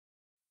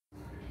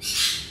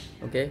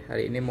Oke,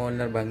 hari ini mau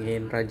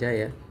nerbangin raja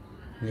ya.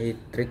 Ini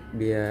trik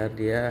biar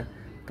dia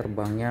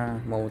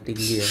terbangnya mau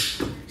tinggi ya.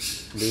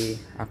 Jadi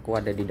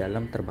aku ada di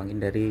dalam, terbangin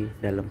dari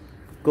dalam.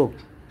 Go.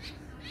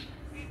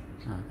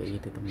 Nah, kayak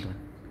gitu teman-teman.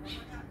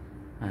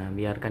 Nah,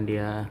 biarkan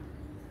dia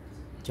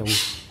jauh,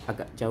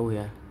 agak jauh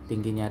ya.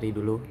 Tinggi nyari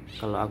dulu.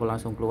 Kalau aku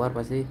langsung keluar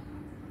pasti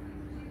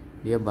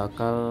dia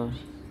bakal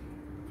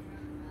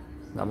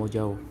nggak mau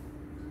jauh.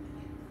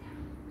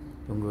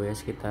 Tunggu ya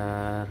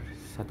sekitar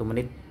 1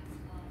 menit.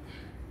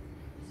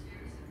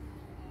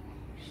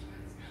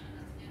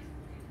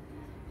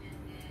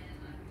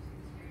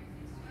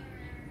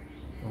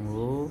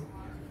 Tunggu,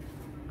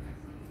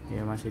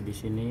 dia masih di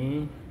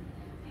sini.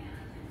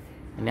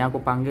 Ini aku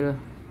panggil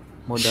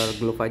modal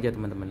glove aja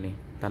teman-teman nih,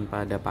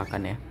 tanpa ada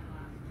pakan ya.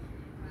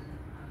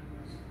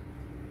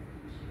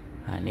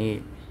 Nah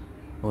ini,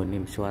 oh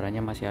ini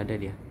suaranya masih ada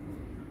dia.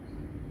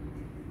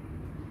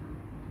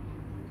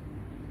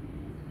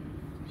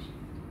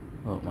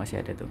 Oh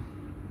masih ada tuh,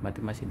 berarti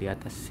masih di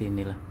atas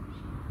sini lah.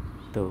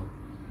 Tuh,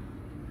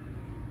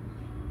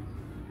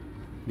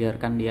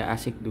 biarkan dia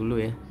asik dulu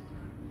ya.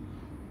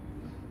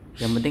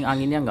 Yang penting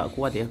anginnya nggak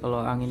kuat ya.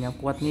 Kalau anginnya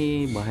kuat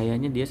nih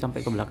bahayanya dia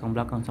sampai ke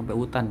belakang-belakang, sampai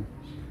hutan.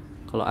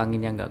 Kalau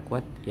anginnya nggak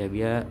kuat ya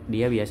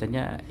dia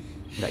biasanya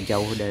nggak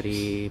jauh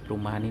dari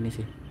perumahan ini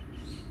sih.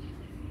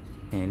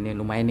 Nah, ini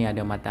lumayan nih,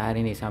 ada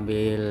matahari nih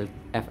sambil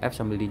FF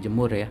sambil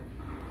dijemur ya.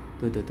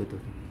 Tuh.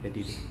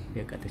 Jadi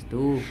dia ke atas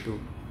tuh.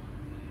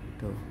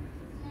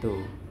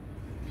 Tuh.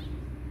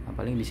 Nah,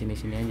 paling di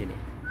sini-sini aja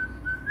deh.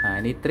 Nah,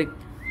 ini trik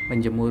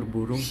menjemur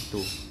burung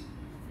tuh.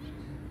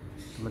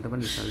 Teman-teman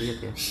bisa lihat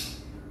ya.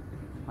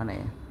 Mana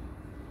ya?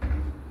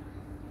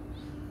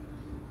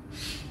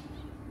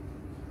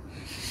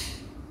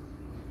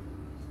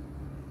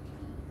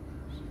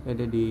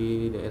 Ada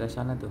di daerah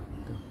sana tuh.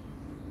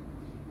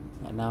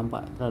 Nggak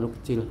nampak, terlalu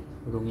kecil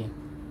burungnya.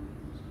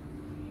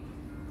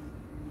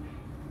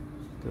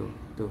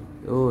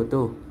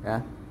 Tuh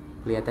ya,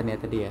 kelihatan ya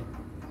tadi ya.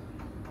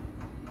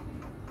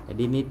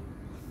 Jadi ini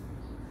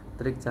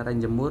trik cara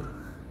jemur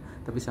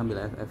tapi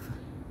sambil FF.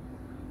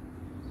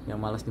 Yang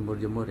malas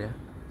jemur ya,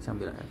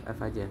 sambil FF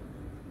aja.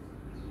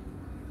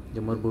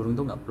 Jemur burung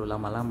tuh nggak perlu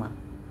lama-lama,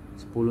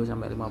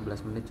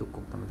 10-15 menit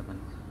cukup teman-teman.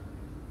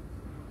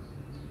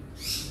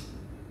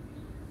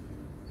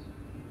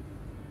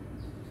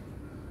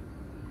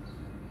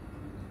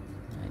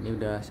 Nah ini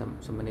udah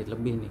semenit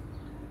lebih nih,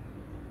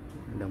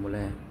 udah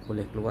mulai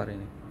keluar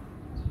ini.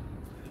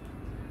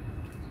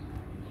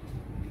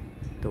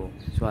 Tuh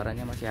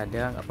suaranya masih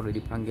ada, nggak perlu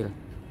dipanggil.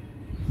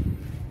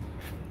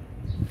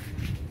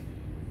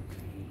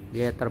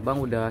 Dia terbang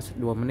udah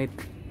 2 menit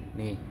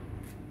nih.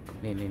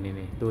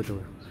 Tuh.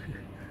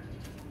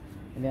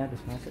 Ini harus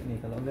masuk nih,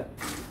 kalau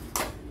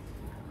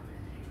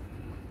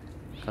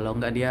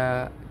enggak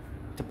dia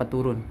cepat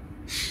turun.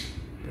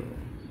 Tuh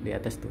di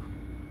atas tuh.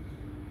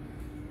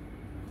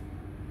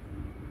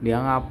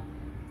 Dia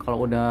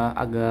kalau udah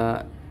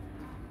agak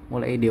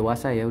mulai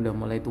dewasa ya, udah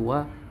mulai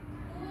tua,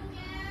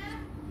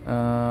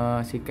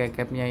 si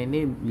kekepnya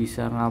ini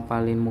bisa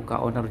ngapalin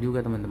muka owner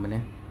juga teman-teman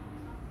ya.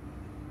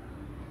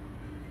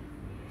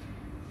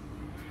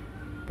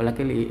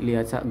 Apalagi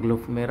lihat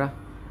glove merah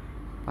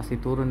pasti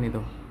turun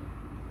itu.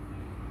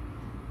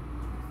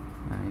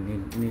 Nah ini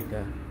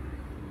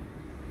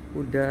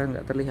udah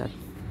nggak terlihat.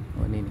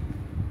 Oh ini nih,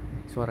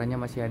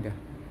 suaranya masih ada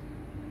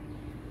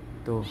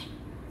tuh.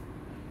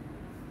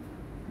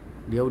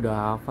 Dia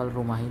udah hafal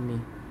rumah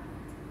ini.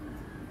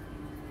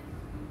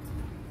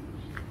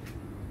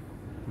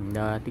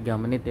 Udah 3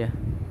 menit ya.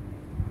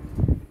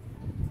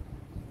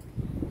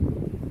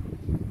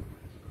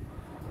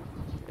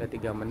 Udah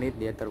 3 menit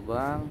dia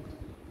terbang.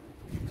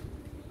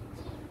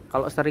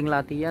 Kalau sering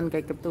latihan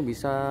kekep tuh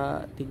bisa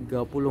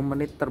 30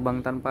 menit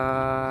terbang tanpa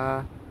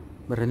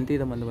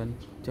berhenti teman-teman.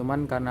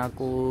 Cuman karena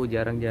aku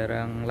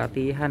jarang-jarang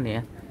latihan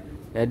ya,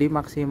 jadi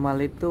maksimal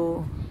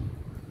itu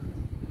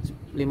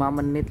 5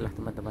 menit lah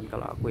teman-teman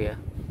kalau aku ya.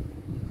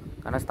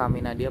 Karena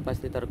stamina dia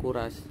pasti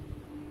terkuras.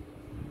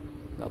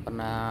 Nggak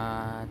pernah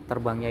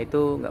terbangnya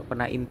itu nggak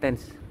pernah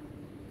intens.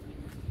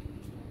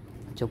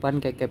 Cuman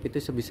kekep itu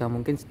sebisa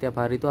mungkin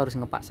setiap hari itu harus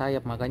ngepak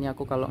sayap. Makanya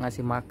aku kalau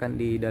ngasih makan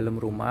di dalam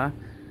rumah,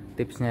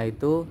 tipsnya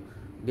itu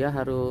dia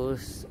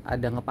harus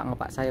ada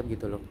ngepak sayap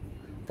gitu loh,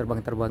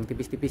 terbang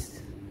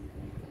tipis-tipis.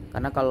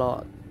 Karena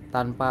kalau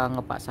tanpa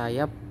ngepak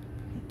sayap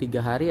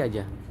 3 hari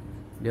aja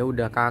dia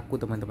udah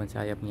kaku teman-teman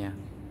sayapnya.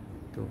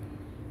 Tuh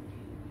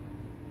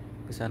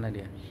kesana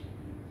dia.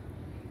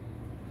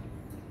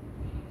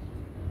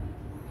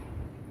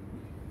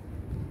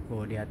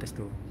 Oh di atas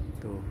tuh.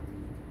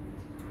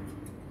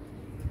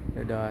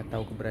 Dia udah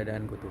tahu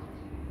keberadaanku tuh.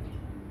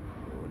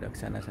 Udah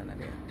kesana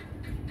dia.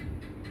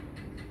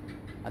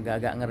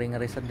 Agak-agak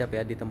ngeri sedap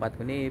ya, di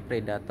tempatku ini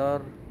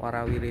predator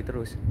warawiri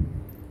terus.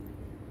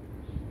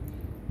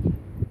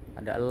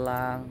 Ada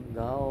elang,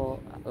 gao,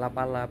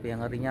 alap-alap. Yang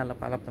ngerinya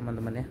alap-alap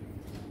teman-teman ya.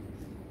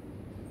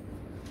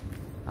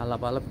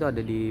 Alap-alap itu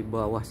ada di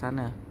bawah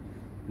sana,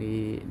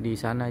 di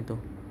sana itu.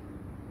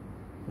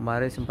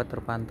 Kemarin sempat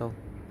terpantau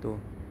tuh.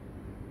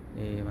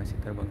 Nih masih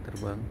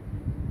terbang-terbang.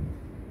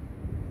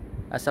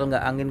 Asal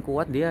nggak angin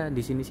kuat dia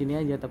di sini-sini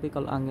aja, tapi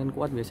kalau angin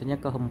kuat biasanya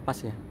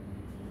kehempas ya.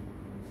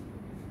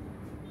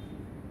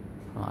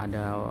 Oh,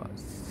 ada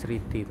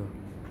seriti tuh.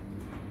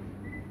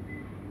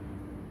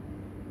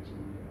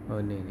 Oh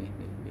nih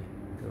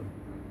tuh.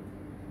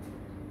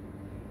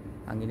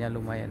 Anginnya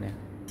lumayan ya.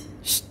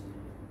 Shh.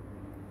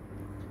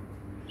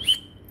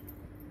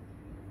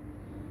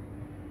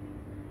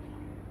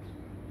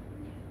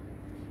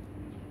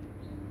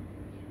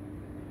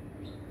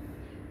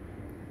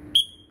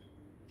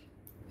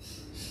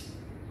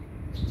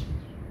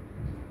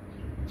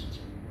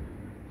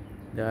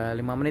 Udah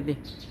 5 menit nih.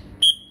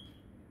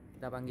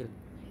 Kita panggil.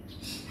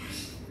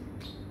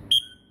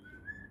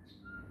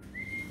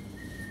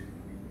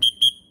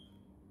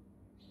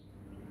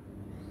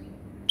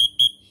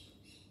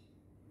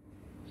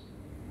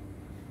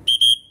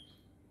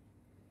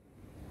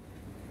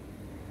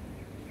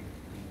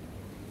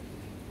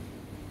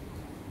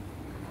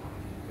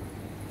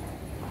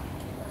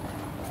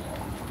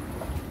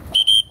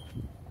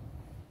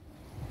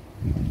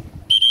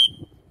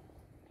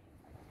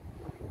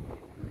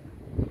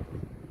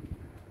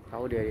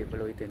 Tahu dia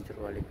dipeluitin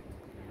suruh balik.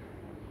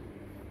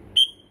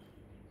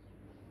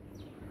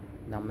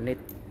 6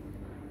 menit.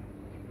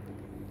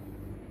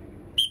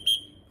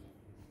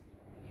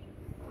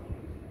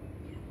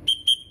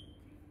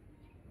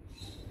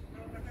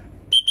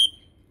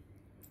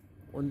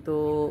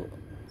 Untuk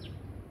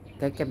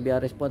kekep biar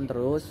respon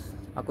terus,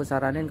 aku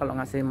saranin kalau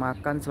ngasih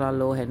makan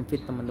selalu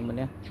handfeed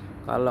teman-teman ya.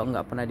 Kalau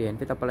nggak pernah di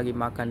handfeed, apalagi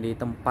makan di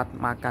tempat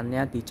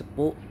makannya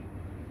dicepuk,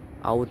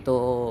 auto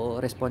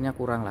responnya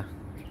kurang lah.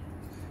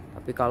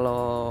 Tapi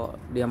kalau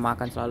dia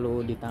makan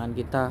selalu di tangan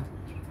kita,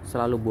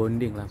 selalu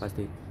bonding lah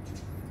pasti.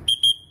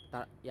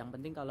 Yang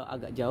penting kalau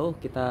agak jauh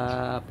kita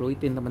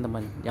fluidin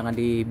teman-teman, jangan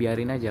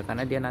dibiarin aja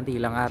karena dia nanti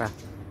hilang arah.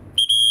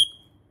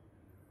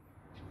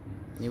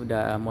 Ini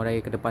udah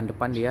mulai ke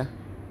depan-depan dia,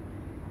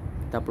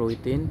 kita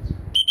fluidin.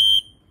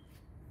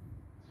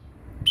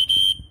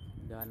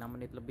 Udah 6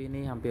 menit lebih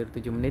nih, hampir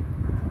 7 menit.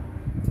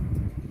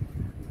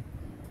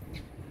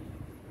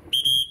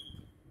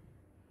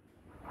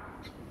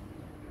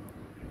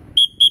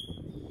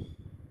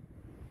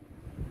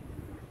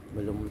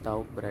 Belum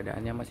tahu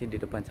keberadaannya, masih di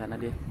depan sana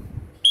dia.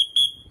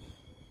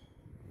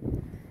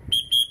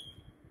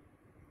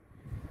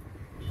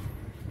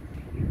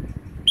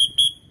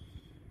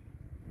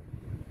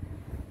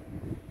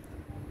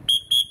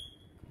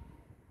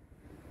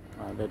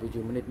 Nah, udah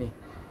 7 menit nih.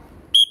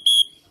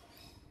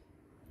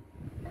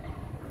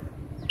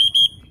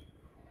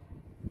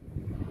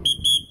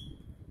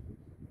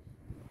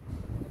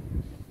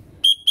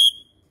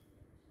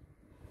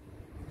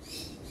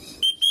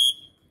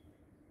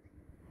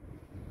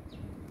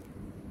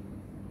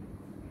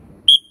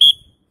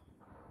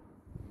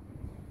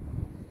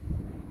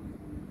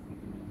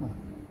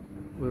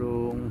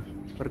 Burung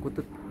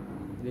perkutut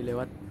jadi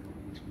lewat.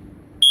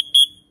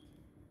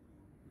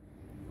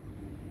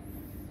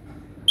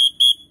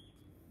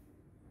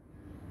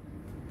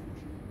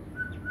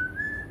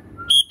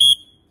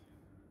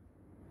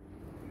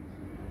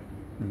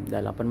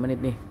 Udah 8 menit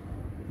nih,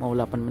 mau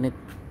 8 menit.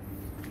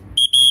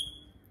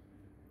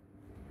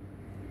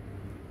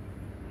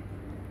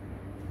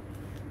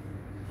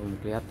 Belum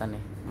kelihatan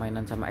nih,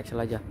 mainan sama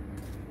Excel aja.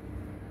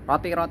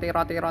 Roti.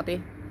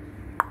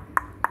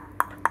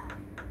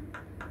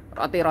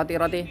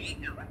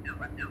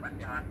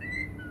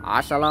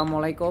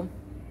 Assalamualaikum.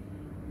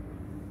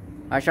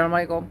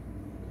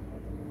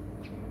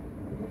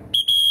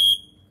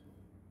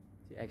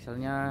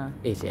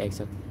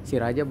 Si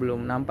Raja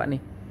belum nampak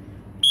nih.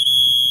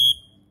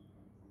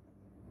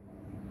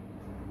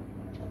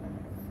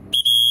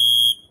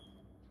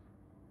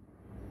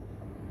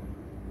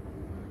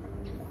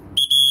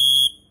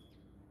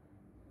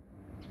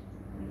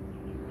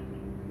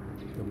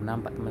 Belum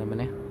nampak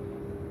teman-teman ya.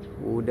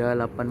 Udah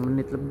 8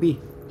 menit lebih.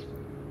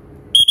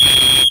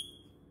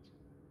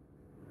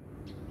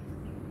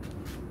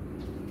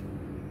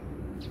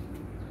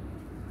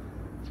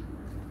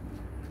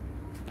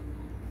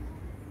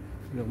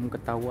 Belum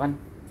ketahuan.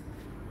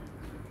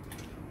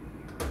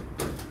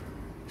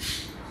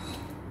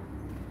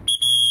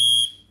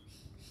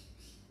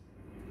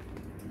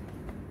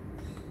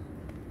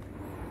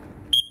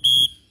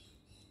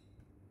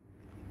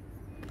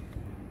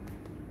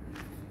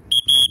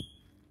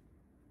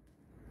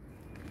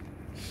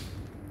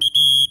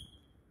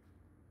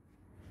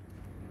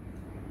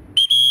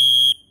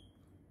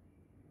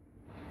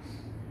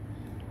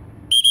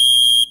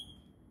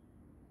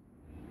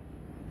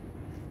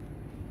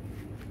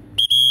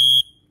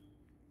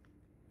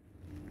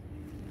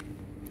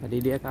 Tadi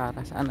dia ke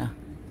arah sana.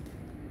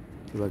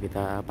 Coba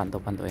kita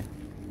pantau-pantau ya.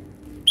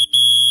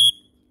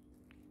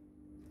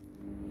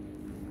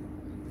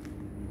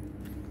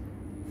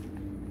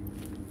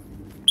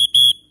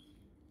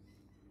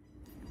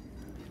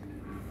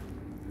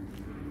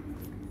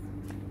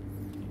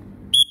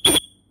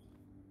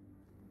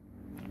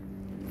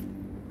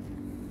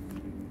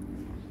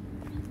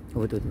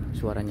 Oh tuh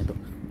suaranya tuh.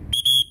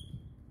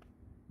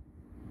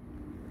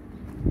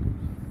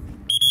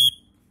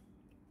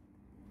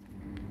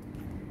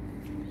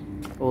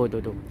 Oh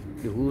tuh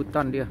di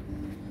hutan dia.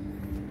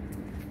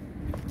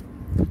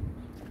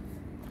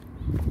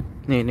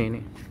 Nih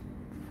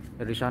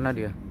dari sana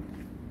dia.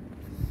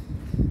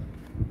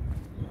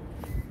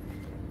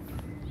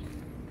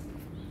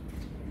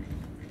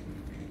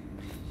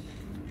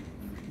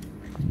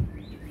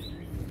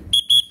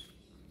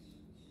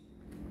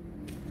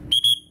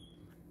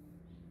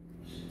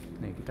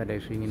 Nih kita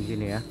divingin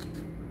sini ya.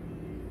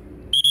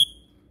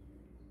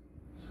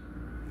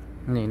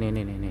 Nih.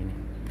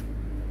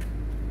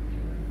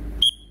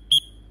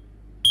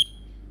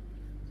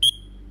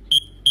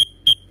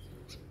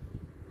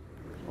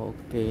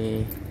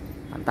 Oke,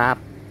 mantap.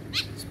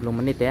 10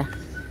 menit ya.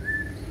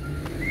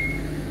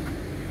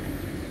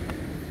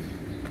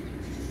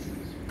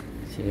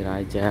 Si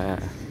raja.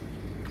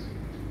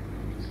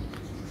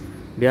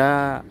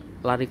 Dia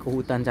lari ke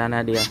hutan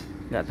sana dia.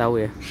 Nggak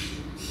tahu ya.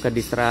 Ke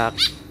distrak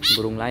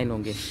burung lain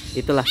mungkin.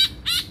 Itulah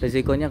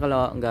risikonya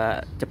kalau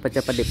nggak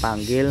cepet-cepet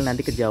dipanggil,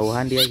 nanti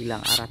kejauhan dia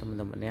hilang arah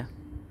teman-teman ya.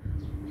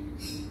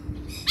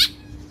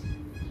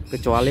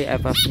 Kecuali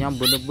FF-nya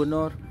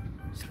bener-bener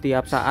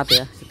setiap saat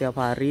ya, setiap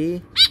hari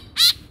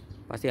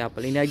pasti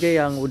apel. Ini aja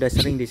yang udah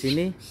sering di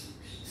sini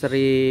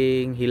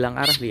sering hilang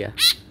arah dia.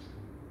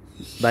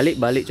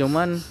 Balik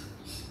cuman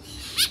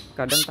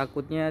kadang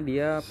takutnya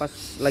dia pas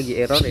lagi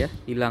error ya,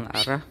 hilang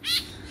arah,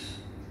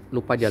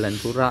 lupa jalan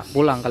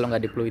pulang kalau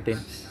nggak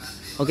dipeluitin.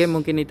 Oke,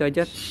 mungkin itu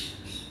aja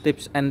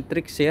tips and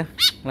tricks ya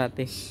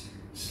ngelatih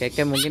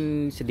Kekep.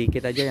 Mungkin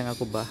sedikit aja yang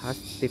aku bahas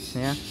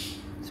tipsnya,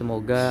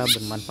 semoga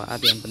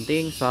bermanfaat. Yang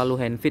penting selalu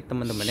handfeed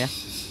teman-teman ya.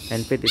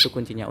 Handfeed itu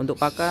kuncinya. Untuk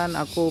pakan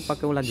aku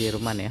pakai ulat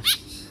Jerman ya,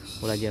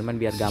 ulat Jerman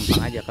biar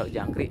gampang aja. Kalau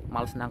jangkrik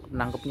males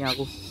nangkepnya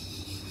aku.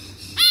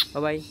 Bye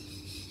bye.